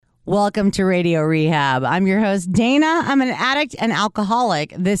Welcome to Radio Rehab. I'm your host, Dana. I'm an addict and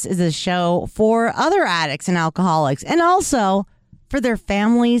alcoholic. This is a show for other addicts and alcoholics, and also for their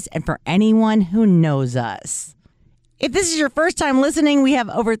families and for anyone who knows us. If this is your first time listening, we have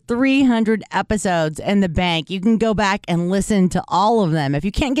over 300 episodes in the bank. You can go back and listen to all of them. If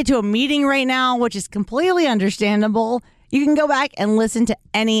you can't get to a meeting right now, which is completely understandable, you can go back and listen to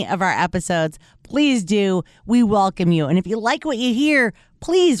any of our episodes. Please do. We welcome you. And if you like what you hear,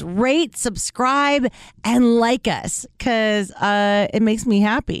 please rate, subscribe, and like us, because it makes me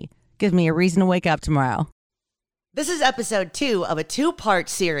happy. Gives me a reason to wake up tomorrow. This is episode 2 of a 2-part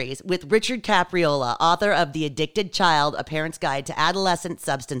series with Richard Capriola, author of The Addicted Child, A Parent's Guide to Adolescent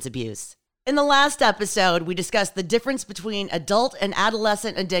Substance Abuse. In the last episode, we discussed the difference between adult and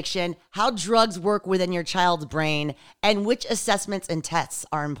adolescent addiction, how drugs work within your child's brain, and which assessments and tests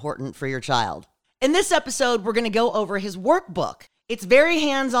are important for your child. In this episode, we're going to go over his workbook. It's very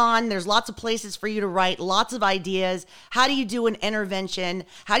hands-on. There's lots of places for you to write, lots of ideas. How do you do an intervention?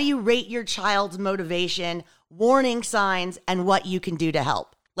 How do you rate your child's motivation, warning signs, and what you can do to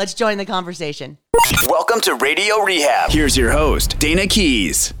help? Let's join the conversation. Welcome to Radio Rehab. Here's your host, Dana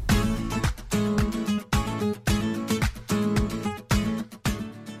Keys.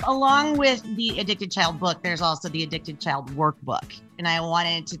 Along with the Addicted Child book, there's also the Addicted Child workbook. And I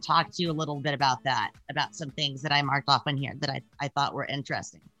wanted to talk to you a little bit about that, about some things that I marked off on here that I thought were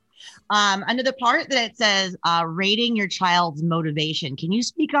interesting. Under the part that it says rating your child's motivation, can you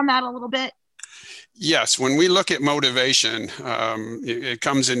speak on that a little bit? Yes, when we look at motivation, it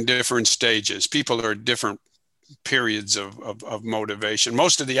comes in different stages. People are at different periods of motivation.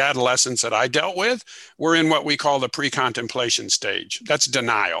 Most of the adolescents that I dealt with were in what we call the pre-contemplation stage. That's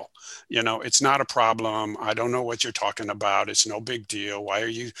denial. You know, it's not a problem. I don't know what you're talking about. It's no big deal. Why are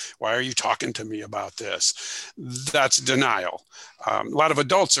you talking to me about this? That's denial. A lot of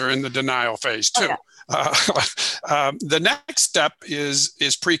adults are in the denial phase too. Oh, yeah. The next step is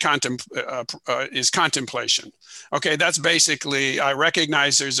contemplation. Okay, that's basically, I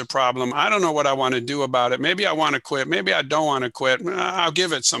recognize there's a problem. I don't know what I want to do about it. Maybe I want to quit. Maybe I don't want to quit. I'll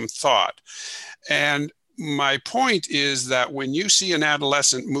give it some thought. And my point is that when you see an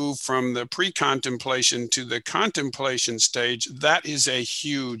adolescent move from the pre-contemplation to the contemplation stage, that is a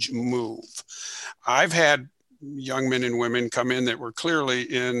huge move. I've had young men and women come in that were clearly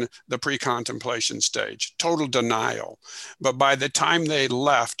in the pre-contemplation stage, total denial. But by the time they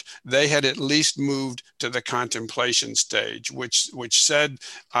left, they had at least moved to the contemplation stage, which said,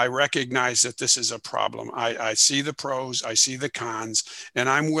 I recognize that this is a problem. I see the pros, I see the cons, and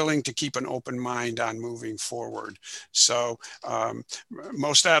I'm willing to keep an open mind on moving forward. So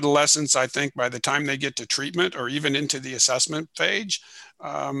most adolescents, I think, by the time they get to treatment or even into the assessment phase,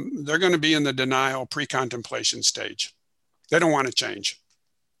 they're going to be in the denial pre-contemplation stage. They don't want to change.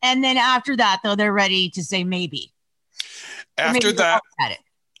 And then after that, though, they're ready to say maybe. After that,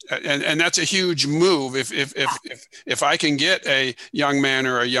 and that's a huge move. If I can get a young man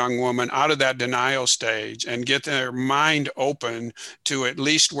or a young woman out of that denial stage and get their mind open to at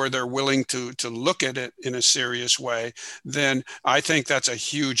least where they're willing to look at it in a serious way, then I think that's a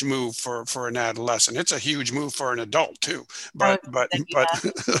huge move for an adolescent. It's a huge move for an adult too. But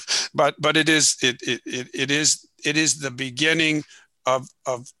it is the beginning of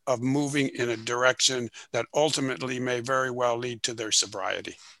moving in a direction that ultimately may very well lead to their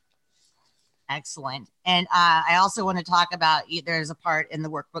sobriety. Excellent. And I also want to talk about, there's a part in the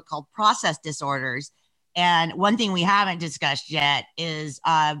workbook called process disorders. And one thing we haven't discussed yet is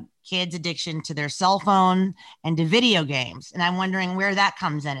kids' addiction to their cell phone and to video games. And I'm wondering where that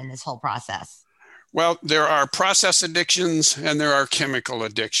comes in this whole process. Well, there are process addictions and there are chemical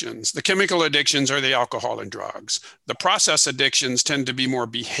addictions. The chemical addictions are the alcohol and drugs. The process addictions tend to be more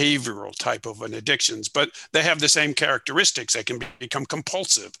behavioral type of an addictions, but they have the same characteristics. They can become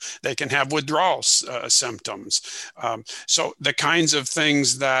compulsive. They can have withdrawal symptoms. So the kinds of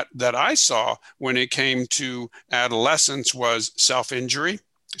things that I saw when it came to adolescence was self-injury.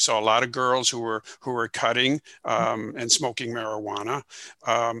 So a lot of girls who were cutting and smoking marijuana.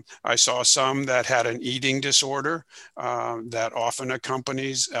 I saw some that had an eating disorder that often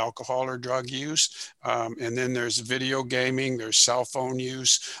accompanies alcohol or drug use. And then there's video gaming, there's cell phone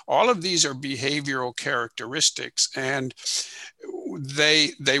use. All of these are behavioral characteristics. And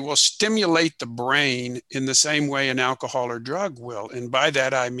they will stimulate the brain in the same way an alcohol or drug will. And by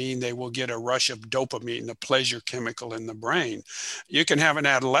that, I mean they will get a rush of dopamine, the pleasure chemical in the brain. You can have an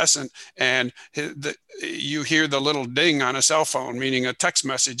adolescent and you hear the little ding on a cell phone, meaning a text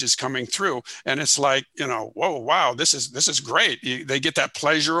message is coming through. And it's like, whoa, wow, this is great. They get that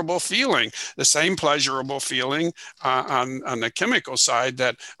pleasurable feeling, the same pleasurable feeling on the chemical side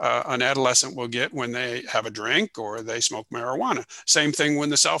that an adolescent will get when they have a drink or they smoke marijuana. Same thing when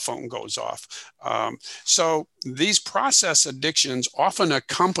the cell phone goes off. So these process addictions often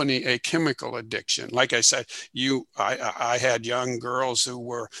accompany a chemical addiction. Like I said, I had young girls who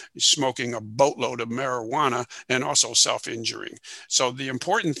were smoking a boatload of marijuana and also self-injuring. So the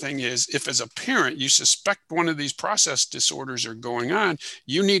important thing is, if as a parent you suspect one of these process disorders are going on,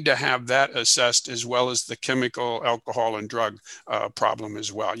 you need to have that assessed, as well as the chemical, alcohol, and drug problem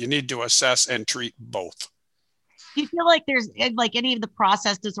as well. You need to assess and treat both. Do you feel like there's like any of the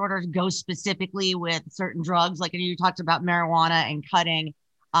process disorders go specifically with certain drugs? Like you talked about marijuana and cutting.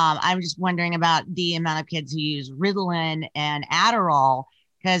 I'm just wondering about the amount of kids who use Ritalin and Adderall,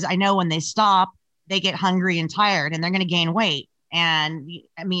 because I know when they stop, they get hungry and tired and they're going to gain weight. And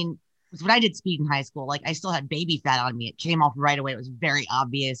I mean, when I did speed in high school, like I still had baby fat on me. It came off right away. It was very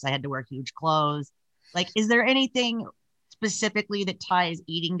obvious. I had to wear huge clothes. Like, is there anything specifically that ties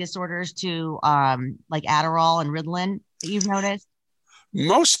eating disorders to like Adderall and Ritalin that you've noticed?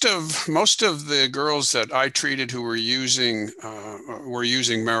 Most of the girls that I treated who were using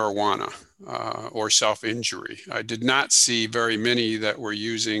marijuana or self-injury. I did not see very many that were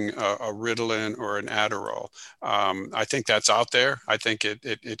using a Ritalin or an Adderall. I think that's out there. I think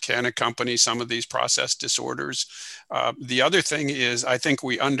it can accompany some of these process disorders. The other thing is, I think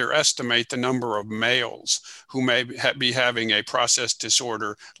we underestimate the number of males who may be having a process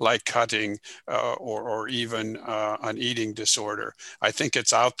disorder like cutting or even an eating disorder. I think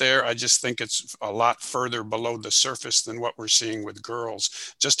it's out there. I just think it's a lot further below the surface than what we're seeing with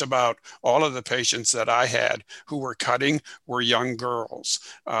girls. Just about all of the patients that I had who were cutting were young girls.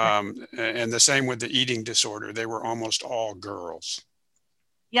 And the same with the eating disorder. They were almost all girls.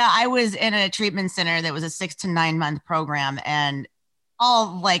 Yeah, I was in a treatment center that was a 6 to 9 month program, and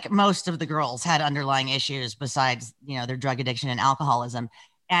most of the girls had underlying issues besides, their drug addiction and alcoholism.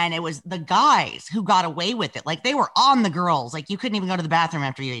 And it was the guys who got away with it. Like, they were on the girls. Like, you couldn't even go to the bathroom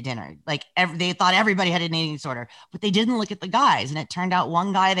after you ate dinner. Like, they thought everybody had an eating disorder, but they didn't look at the guys. And it turned out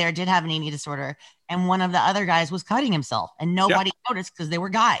one guy there did have an eating disorder, and one of the other guys was cutting himself, and nobody noticed because they were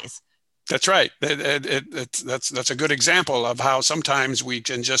guys. That's right. That's a good example of how sometimes we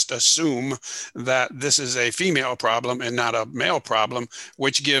can just assume that this is a female problem and not a male problem,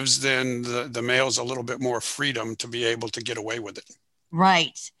 which gives then the males a little bit more freedom to be able to get away with it.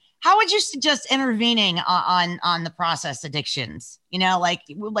 Right. How would you suggest intervening on the process addictions? Like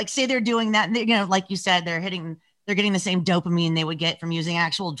say they're doing that, like you said, they're getting the same dopamine they would get from using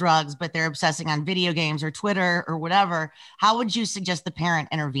actual drugs, but they're obsessing on video games or Twitter or whatever. How would you suggest the parent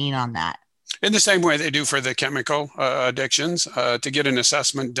intervene on that? In the same way they do for the chemical addictions, to get an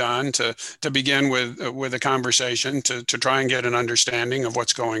assessment done, to begin with a conversation, to try and get an understanding of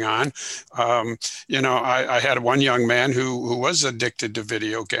what's going on. I had one young man who was addicted to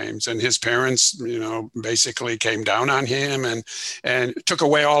video games, and his parents, basically came down on him and took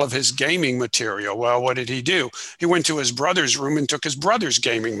away all of his gaming material. Well, what did he do? He went to his brother's room and took his brother's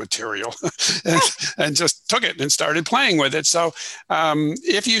gaming material and just took it and started playing with it. So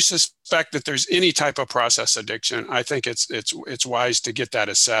if you suspect that there's any type of process addiction, I think it's wise to get that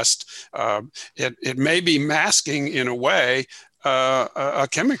assessed. It may be masking, in a way, a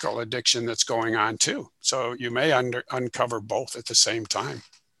chemical addiction that's going on too. So you may uncover both at the same time.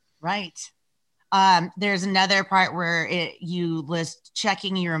 Right. There's another part where you list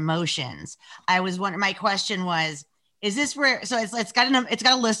checking your emotions. My question was, is this where, so it's got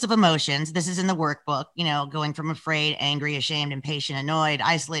a list of emotions. This is in the workbook, going from afraid, angry, ashamed, impatient, annoyed,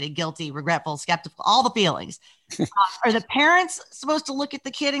 isolated, guilty, regretful, skeptical, all the feelings. Are the parents supposed to look at the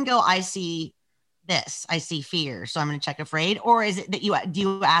kid and go, I see this, I see fear, so I'm going to check afraid? Or is it that do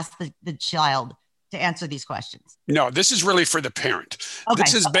you ask the child to answer these questions? No, this is really for the parent. Okay.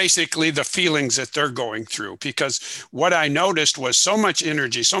 This is basically the feelings that they're going through, because what I noticed was so much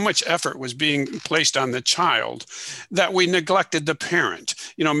energy, so much effort was being placed on the child that we neglected the parent.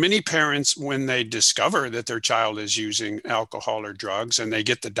 Many parents, when they discover that their child is using alcohol or drugs and they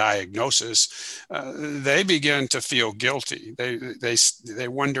get the diagnosis, they begin to feel guilty. They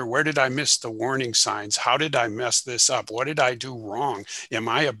wonder, where did I miss the warning signs? How did I mess this up? What did I do wrong? Am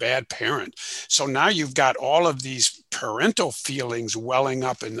I a bad parent? So now now you've got all of these parental feelings welling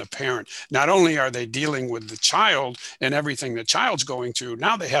up in the parent. Not only are they dealing with the child and everything the child's going through,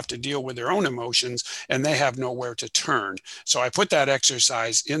 now they have to deal with their own emotions, and they have nowhere to turn. So I put that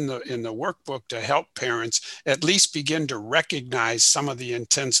exercise in the workbook to help parents at least begin to recognize some of the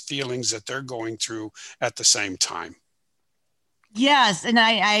intense feelings that they're going through at the same time. Yes, and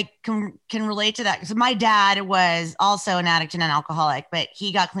I can relate to that. So my dad was also an addict and an alcoholic, but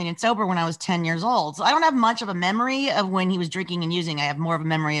he got clean and sober when I was 10 years old. So I don't have much of a memory of when he was drinking and using. I have more of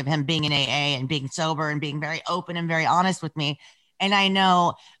a memory of him being in AA and being sober and being very open and very honest with me. And I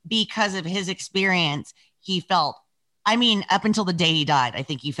know because of his experience, he felt, I mean, up until the day he died, I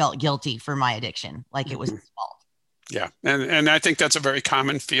think he felt guilty for my addiction, like it was his fault. Yeah. And I think that's a very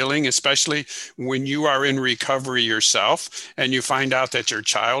common feeling, especially when you are in recovery yourself and you find out that your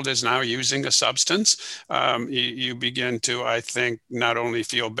child is now using a substance. You begin to, I think, not only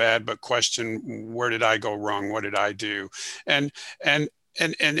feel bad, but question, where did I go wrong? What did I do? And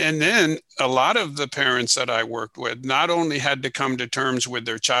then a lot of the parents that I worked with not only had to come to terms with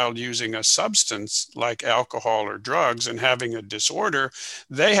their child using a substance like alcohol or drugs and having a disorder,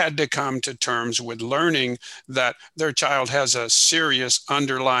 they had to come to terms with learning that their child has a serious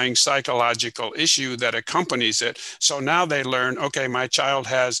underlying psychological issue that accompanies it. So now they learn, okay, my child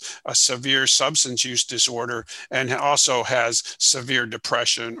has a severe substance use disorder and also has severe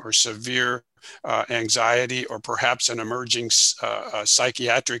depression or severe anxiety, or perhaps an emerging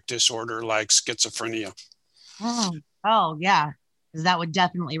psychiatric disorder like schizophrenia. Oh, yeah. Because that would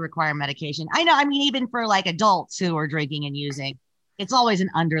definitely require medication. I know. I mean, even for like adults who are drinking and using, it's always an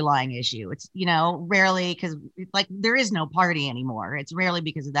underlying issue. It's, rarely because like there is no party anymore. It's rarely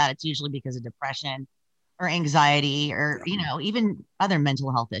because of that. It's usually because of depression or anxiety or, even other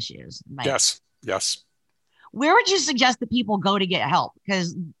mental health issues. Yes. Where would you suggest that people go to get help?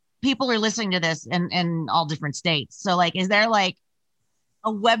 Because people are listening to this in all different states. So like, is there like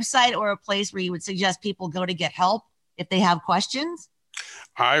a website or a place where you would suggest people go to get help if they have questions?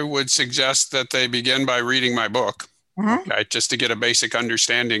 I would suggest that they begin by reading my book, okay, just to get a basic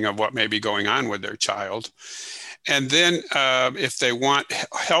understanding of what may be going on with their child. And then if they want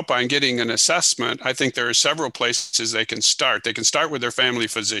help on getting an assessment, I think there are several places they can start. They can start with their family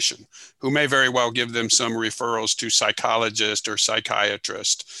physician, who may very well give them some referrals to psychologist or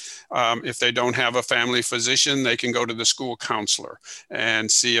psychiatrist. If they don't have a family physician, they can go to the school counselor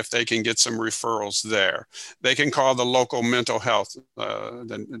and see if they can get some referrals there. They can call the local mental health,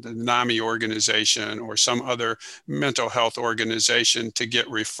 the NAMI organization or some other mental health organization to get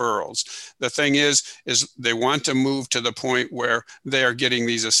referrals. The thing is they want to move to the point where they are getting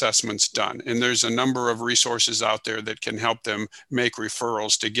these assessments done. And there's a number of resources out there that can help them make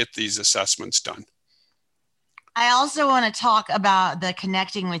referrals to get these assessments done. I also want to talk about the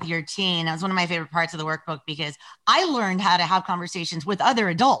connecting with your teen. That was one of my favorite parts of the workbook because I learned how to have conversations with other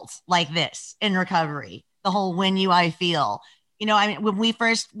adults like this in recovery. The whole when you, I feel, when we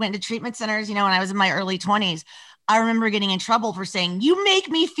first went to treatment centers, when I was in my early 20s, I remember getting in trouble for saying, you make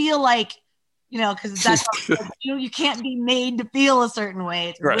me feel like, because that's you can't be made to feel a certain way.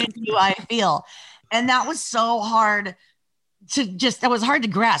 It's right. When you, I feel. And that was so hard that was hard to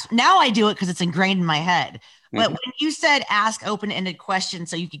grasp. Now I do it because it's ingrained in my head. But when you said ask open-ended questions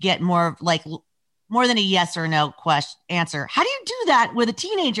so you could get more than a yes or no answer, how do you do that with a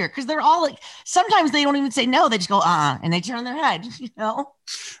teenager? Because they're all like, sometimes they don't even say no. They just go, and they turn their head,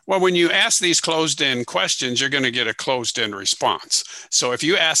 Well, when you ask these closed-in questions, you're going to get a closed-in response. So if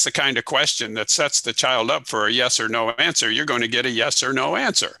you ask the kind of question that sets the child up for a yes or no answer, you're going to get a yes or no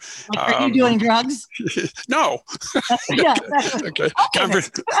answer. Like, are you doing drugs? No. Yeah. Okay.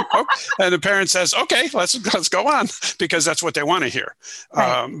 And the parent says, okay, let's go on, because that's what they want to hear.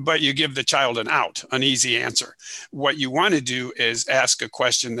 Right. But you give the child an easy answer. What you want to do is ask a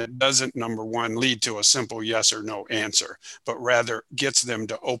question that doesn't, number one, lead to a simple yes or no answer, but rather gets them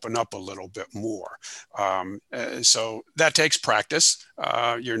to open up a little bit more. So that takes practice.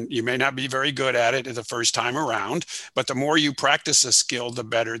 You may not be very good at it the first time around, but the more you practice a skill, the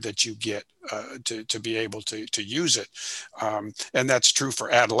better that you get to be able to use it. And that's true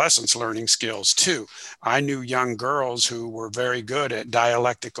for adolescents learning skills too. I knew young girls who were very good at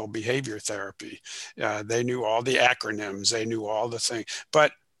dialectical behavior therapy. They knew all the acronyms, they knew all the things,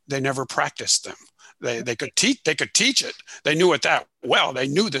 but they never practiced them. They could teach it. They knew what that well. They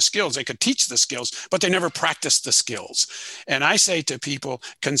knew the skills, they could teach the skills, but they never practiced the skills. And I say to people,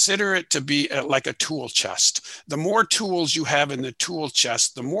 consider it to be like a tool chest. The more tools you have in the tool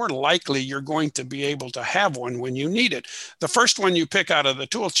chest, the more likely you're going to be able to have one when you need it. The first one you pick out of the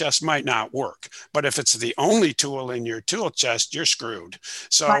tool chest might not work, but if it's the only tool in your tool chest, you're screwed.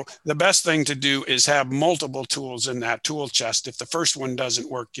 So right. The best thing to do is have multiple tools in that tool chest. If the first one doesn't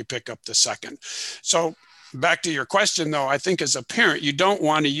work, you pick up the second. So back to your question, though, I think as a parent, you don't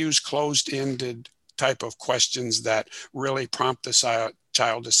want to use closed-ended type of questions that really prompt the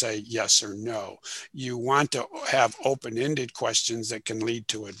child to say yes or no. You want to have open-ended questions that can lead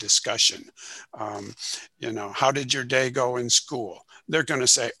to a discussion. How did your day go in school? They're going to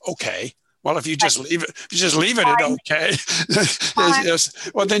say, okay. Well, if you just leave it at okay,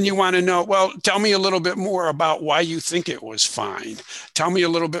 well, then you want to know, well, tell me a little bit more about why you think it was fine. Tell me a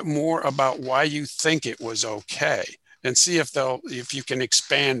little bit more about why you think it was okay, and see if you can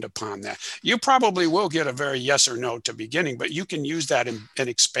expand upon that. You probably will get a very yes or no to beginning, but you can use that and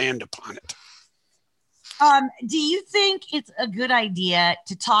expand upon it. Do you think it's a good idea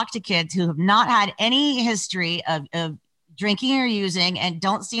to talk to kids who have not had any history of drinking or using and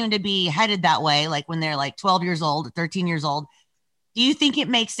don't seem to be headed that way, like when they're like 12 years old or 13 years old? Do you think it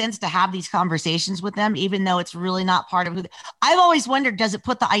makes sense to have these conversations with them, even though it's really not part of who I've always wondered, does it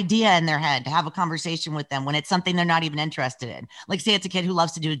put the idea in their head to have a conversation with them when it's something they're not even interested in? Like, say it's a kid who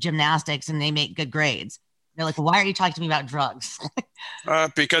loves to do gymnastics and they make good grades. They're like, well, why are you talking to me about drugs?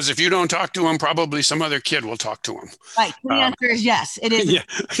 Because if you don't talk to them, probably some other kid will talk to them. Right. The answer is yes, it is. Yeah,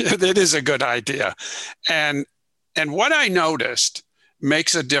 it is a good idea. And what I noticed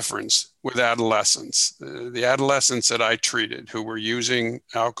makes a difference with adolescents. The adolescents that I treated who were using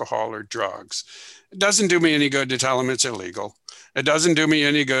alcohol or drugs, it doesn't do me any good to tell them it's illegal. It doesn't do me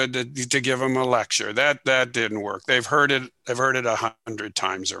any good to give them a lecture. That didn't work. They've heard it 100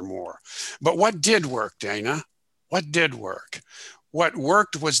 times or more. But what did work, Dana? What did work? What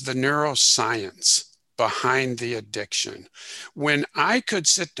worked was the neuroscience behind the addiction. When I could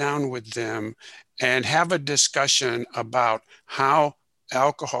sit down with them and have a discussion about how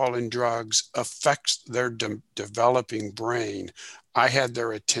alcohol and drugs affects their developing brain, I had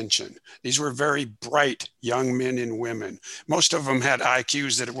their attention. These were very bright young men and women. Most of them had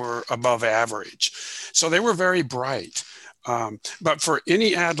IQs that were above average. So they were very bright. But for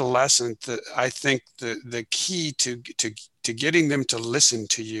any adolescent, I think the key to getting them to listen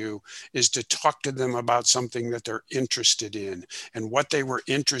to you is to talk to them about something that they're interested in. And what they were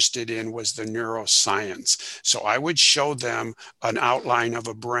interested in was the neuroscience. So I would show them an outline of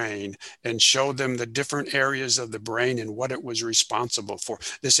a brain and show them the different areas of the brain and what it was responsible for.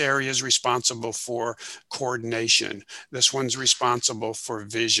 This area is responsible for coordination. This one's responsible for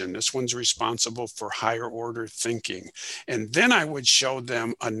vision. This one's responsible for higher order thinking. And then I would show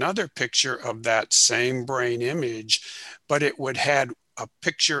them another picture of that same brain image, but it would have a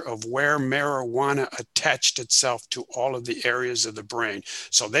picture of where marijuana attached itself to all of the areas of the brain.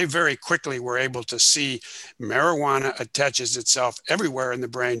 So they very quickly were able to see marijuana attaches itself everywhere in the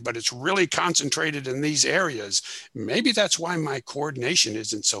brain, but it's really concentrated in these areas. Maybe that's why my coordination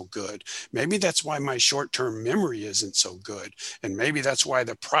isn't so good. Maybe that's why my short-term memory isn't so good. And maybe that's why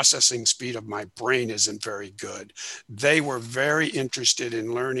the processing speed of my brain isn't very good. They were very interested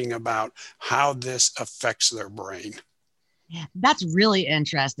in learning about how this affects their brain. That's really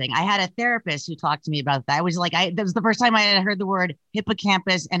interesting. I had a therapist who talked to me about that. I was like, that was the first time I had heard the word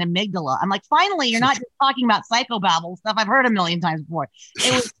hippocampus and amygdala. I'm like, finally, you're not just talking about psychobabble stuff I've heard a million times before.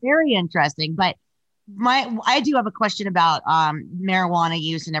 It was very interesting. But I do have a question about marijuana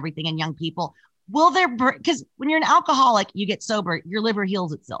use and everything in young people. Will there, because when you're an alcoholic, you get sober, your liver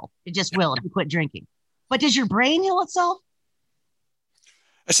heals itself. It just will if you quit drinking. But does your brain heal itself?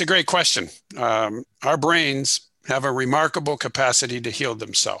 That's a great question. Our brains have a remarkable capacity to heal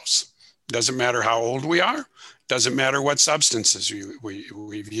themselves. Doesn't matter how old we are, doesn't matter what substances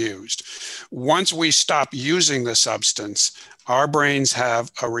we've used. Once we stop using the substance, our brains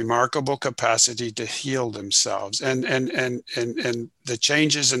have a remarkable capacity to heal themselves. And the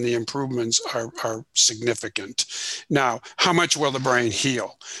changes and the improvements are significant. Now, how much will the brain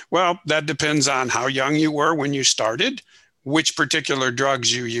heal? Well, that depends on how young you were when you started, which particular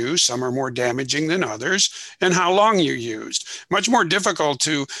drugs you use, some are more damaging than others, and how long you used. Much more difficult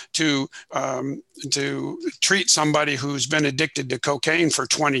to treat somebody who's been addicted to cocaine for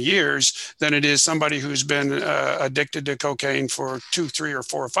 20 years than it is somebody who's been addicted to cocaine for 2, 3, or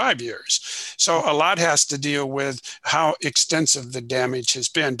 4 or 5 years. So a lot has to deal with how extensive the damage has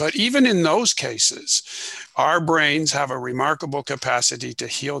been. But even in those cases, Our brains have a remarkable capacity to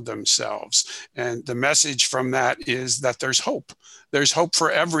heal themselves. And the message from that is that there's hope. There's hope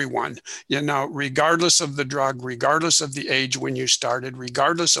for everyone, regardless of the drug, regardless of the age when you started,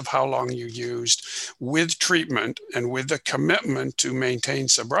 regardless of how long you used. With treatment and with the commitment to maintain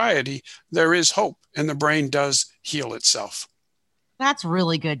sobriety, there is hope, and the brain does heal itself. That's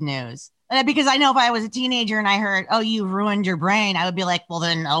really good news. Because I know if I was a teenager and I heard, "Oh, you ruined your brain," I would be like, "Well,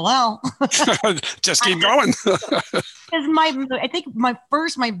 then, oh well." Just keep going. Because I think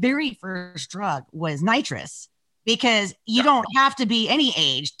my very first drug was nitrous, because you don't have to be any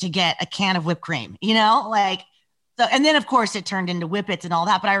age to get a can of whipped cream, So, and then of course it turned into Whippets and all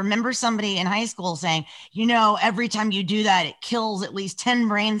that. But I remember somebody in high school saying, every time you do that, it kills at least 10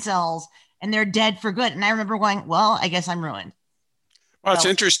 brain cells and they're dead for good. And I remember going, well, I guess I'm ruined. Well,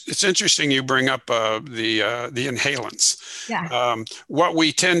 it's interesting you bring up the inhalants. Yeah. What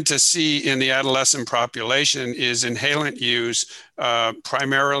we tend to see in the adolescent population is inhalant use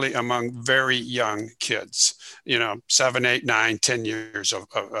primarily among very young kids, 7, 8, 9, 10 years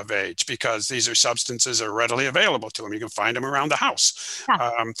of age, because these are substances that are readily available to them. You can find them around the house.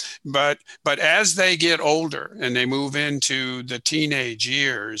 Yeah. But as they get older and they move into the teenage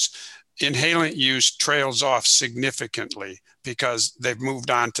years, inhalant use trails off significantly because they've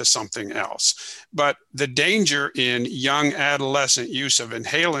moved on to something else. But the danger in young adolescent use of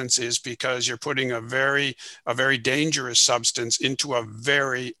inhalants is because you're putting a very dangerous substance into a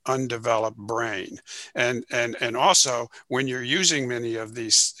very undeveloped brain. And also, when you're using many of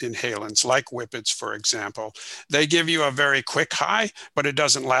these inhalants, like Whippets, for example, they give you a very quick high, but it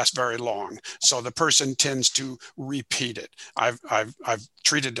doesn't last very long. So the person tends to repeat it. I've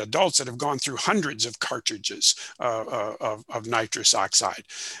treated adults that have gone through hundreds of cartridges of nitrous oxide.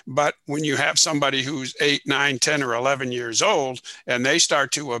 But when you have somebody who's 8, 9, 10, or 11 years old, and they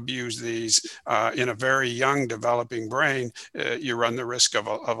start to abuse these in a very young developing brain, you run the risk of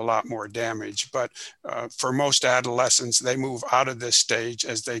a lot more damage. But for most adolescents, they move out of this stage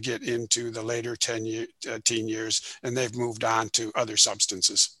as they get into the later teen years, and they've moved on to other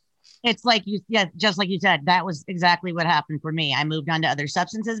substances. It's like just like you said, that was exactly what happened for me. I moved on to other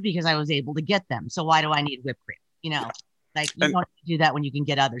substances because I was able to get them. So why do I need whipped cream? You don't do that when you can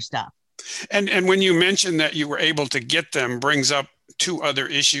get other stuff. And when you mention that you were able to get them, brings up two other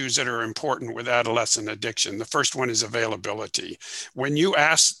issues that are important with adolescent addiction. The first one is availability. When you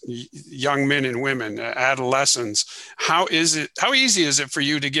ask young men and women, adolescents, how easy is it for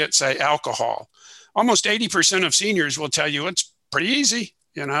you to get, say, alcohol? Almost 80% of seniors will tell you it's pretty easy.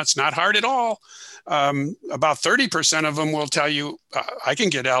 It's not hard at all. About 30% of them will tell you, I can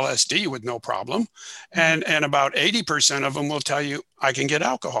get LSD with no problem. And about 80% of them will tell you, I can get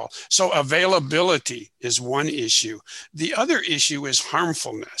alcohol. So availability is one issue. The other issue is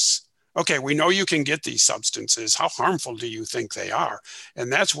harmfulness. Okay, we know you can get these substances. How harmful do you think they are?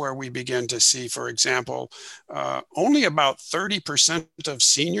 And that's where we begin to see, for example, only about 30% of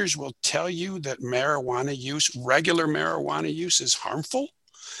seniors will tell you that regular marijuana use is harmful.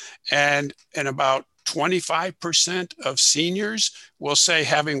 And about 25% of seniors will say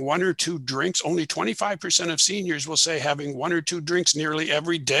having one or two drinks, only 25% of seniors will say having one or two drinks nearly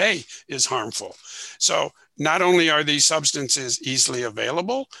every day is harmful. So not only are these substances easily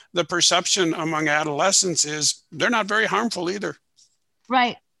available, the perception among adolescents is they're not very harmful either.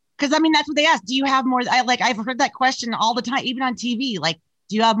 Right. Because that's what they ask. Do you have more? I've heard that question all the time, even on TV.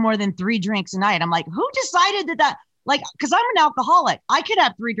 Do you have more than 3 drinks a night? I'm like, who decided that? Because I'm an alcoholic, I could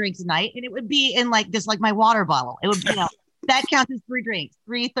have 3 drinks a night, and it would be in my water bottle. It would be, that counts as 3 drinks,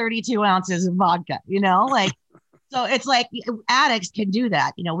 32 ounces of vodka, so it's like addicts can do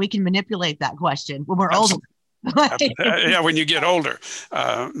that. We can manipulate that question when we're older. Yeah, when you get older.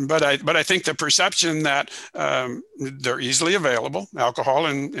 But I think the perception that they're easily available, alcohol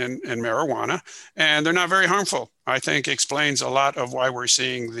and marijuana, and they're not very harmful, I think explains a lot of why we're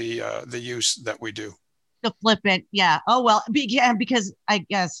seeing the use that we do. The flippant, yeah. Oh, well, because I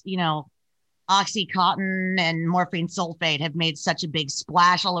guess, Oxycontin and morphine sulfate have made such a big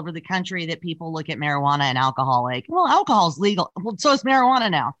splash all over the country that people look at marijuana and alcohol well, alcohol's legal. Well, so is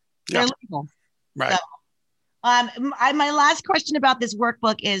marijuana now. They're legal. Right. So, my last question about this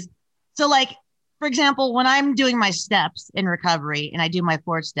workbook is, for example, when I'm doing my steps in recovery and I do my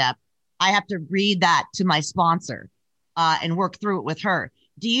 4th step, I have to read that to my sponsor and work through it with her.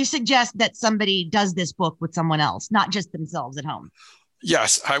 Do you suggest that somebody does this book with someone else, not just themselves at home?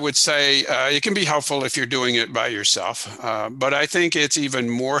 Yes, I would say it can be helpful if you're doing it by yourself. But I think it's even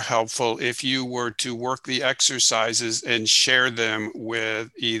more helpful if you were to work the exercises and share them with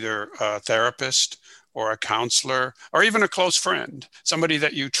either a therapist or a counselor or even a close friend, somebody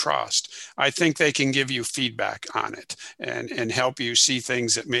that you trust, I think they can give you feedback on it and help you see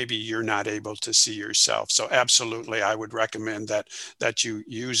things that maybe you're not able to see yourself. So absolutely, I would recommend that you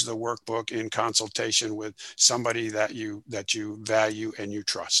use the workbook in consultation with somebody that you value and you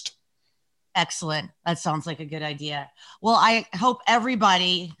trust. Excellent. That sounds like a good idea. Well, I hope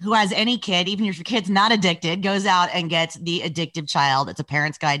everybody who has any kid, even if your kid's not addicted, goes out and gets The Addictive Child. It's a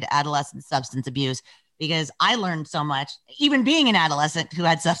parent's guide to adolescent substance abuse, because I learned so much, even being an adolescent who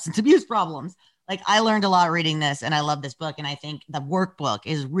had substance abuse problems. Like, I learned a lot reading this, and I love this book. And I think the workbook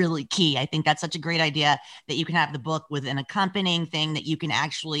is really key. I think that's such a great idea that you can have the book with an accompanying thing that you can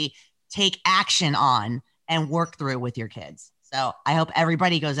actually take action on and work through with your kids. So I hope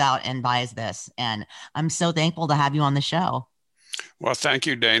everybody goes out and buys this. And I'm so thankful to have you on the show. Well, thank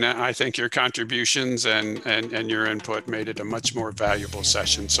you, Dana. I think your contributions and your input made it a much more valuable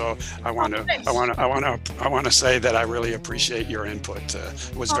session. So I want to say that I really appreciate your input.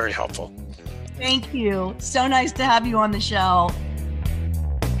 It was very helpful. Thank you. So nice to have you on the show.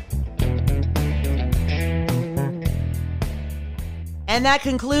 And that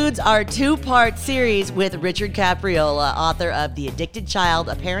concludes our 2-part series with Richard Capriola, author of The Addicted Child,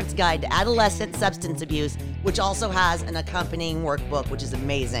 A Parent's Guide to Adolescent Substance Abuse, which also has an accompanying workbook, which is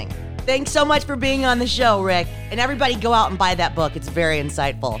amazing. Thanks so much for being on the show, Rick. And everybody go out and buy that book. It's very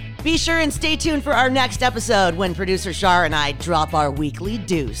insightful. Be sure and stay tuned for our next episode when producer Shar and I drop our weekly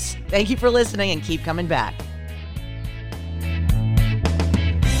deuce. Thank you for listening and keep coming back.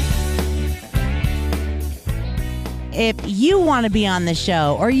 If you want to be on the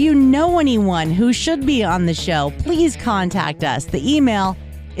show or you know anyone who should be on the show, please contact us. The email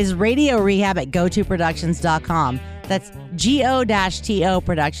is radiorehab@gotoproductions.com. That's go-to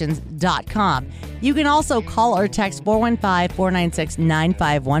productions.com. You can also call or text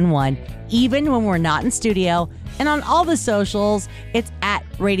 415-496-9511, even when we're not in studio. And on all the socials, it's at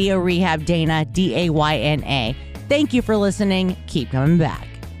Radio Rehab Dana, Dayna. Thank you for listening. Keep coming back.